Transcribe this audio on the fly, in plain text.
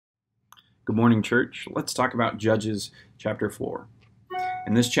Good morning, church. Let's talk about Judges chapter 4.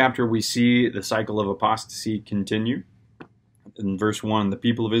 In this chapter, we see the cycle of apostasy continue. In verse 1, the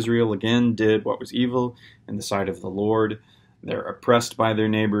people of Israel again did what was evil in the sight of the Lord. They're oppressed by their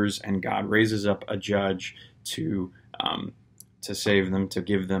neighbors, and God raises up a judge to save them, to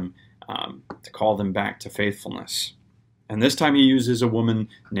give them, to call them back to faithfulness. And this time he uses a woman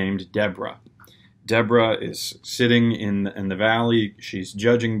named Deborah. Deborah is sitting in the valley. She's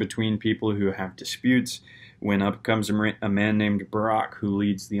judging between people who have disputes when up comes a man named Barak who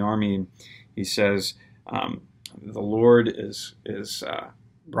leads the army. He says, the Lord is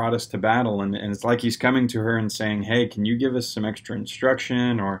brought us to battle, and it's like he's coming to her and saying, hey, can you give us some extra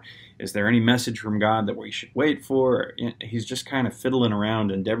instruction, or is there any message from God that we should wait for? He's just kind of fiddling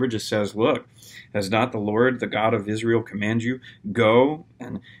around, and Deborah just says, look, has not the Lord, the God of Israel, command you? Go.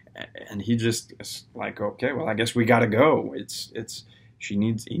 And he just is like, okay, well, I guess we got to go. He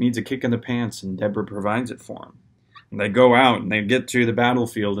needs a kick in the pants, and Deborah provides it for him. And they go out and they get to the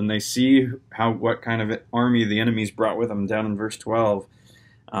battlefield and they see what kind of army the enemies brought with them. Down in verse 12,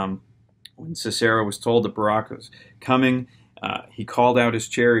 when Sisera was told that Barak was coming, he called out his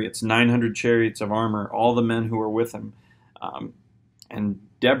chariots, 900 chariots of armor, all the men who were with him. And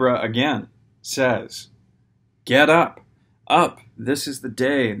Deborah again says, get up. Up, this is the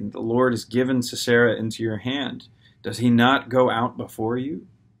day the Lord has given Sisera into your hand. Does he not go out before you?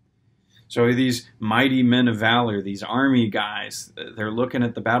 So these mighty men of valor, these army guys, they're looking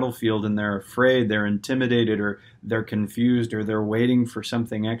at the battlefield and they're afraid, they're intimidated, or they're confused, or they're waiting for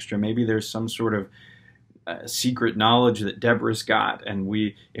something extra. Maybe there's some sort of secret knowledge that Deborah's got, and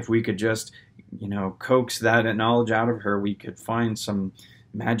if we could just, coax that knowledge out of her, we could find some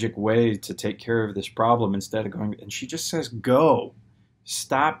magic way to take care of this problem instead of going. And she just says, go.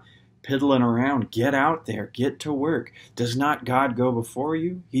 Stop piddling around. Get out there. Get to work. Does not God go before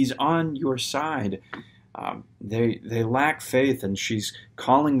you? He's on your side. They lack faith, and she's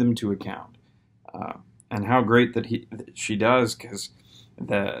calling them to account. And how great that she does, because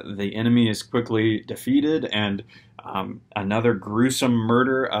the enemy is quickly defeated, and another gruesome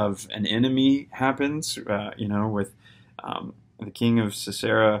murder of an enemy happens. With the king of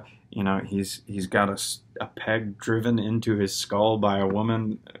Sisera, he's got a peg driven into his skull by a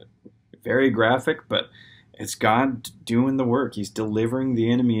woman. Very graphic, but it's God doing the work. He's delivering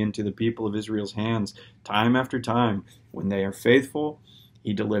the enemy into the people of Israel's hands time after time. When they are faithful,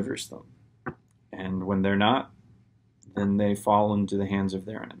 he delivers them. And when they're not, then they fall into the hands of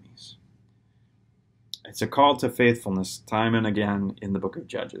their enemies. It's a call to faithfulness time and again in the book of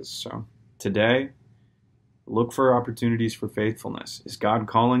Judges. So today, look for opportunities for faithfulness. Is God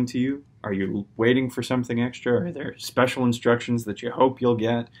calling to you? Are you waiting for something extra? Are there special instructions that you hope you'll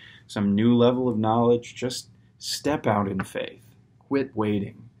get? Some new level of knowledge? Just step out in faith. Quit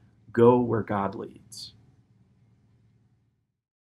waiting. Go where God leads.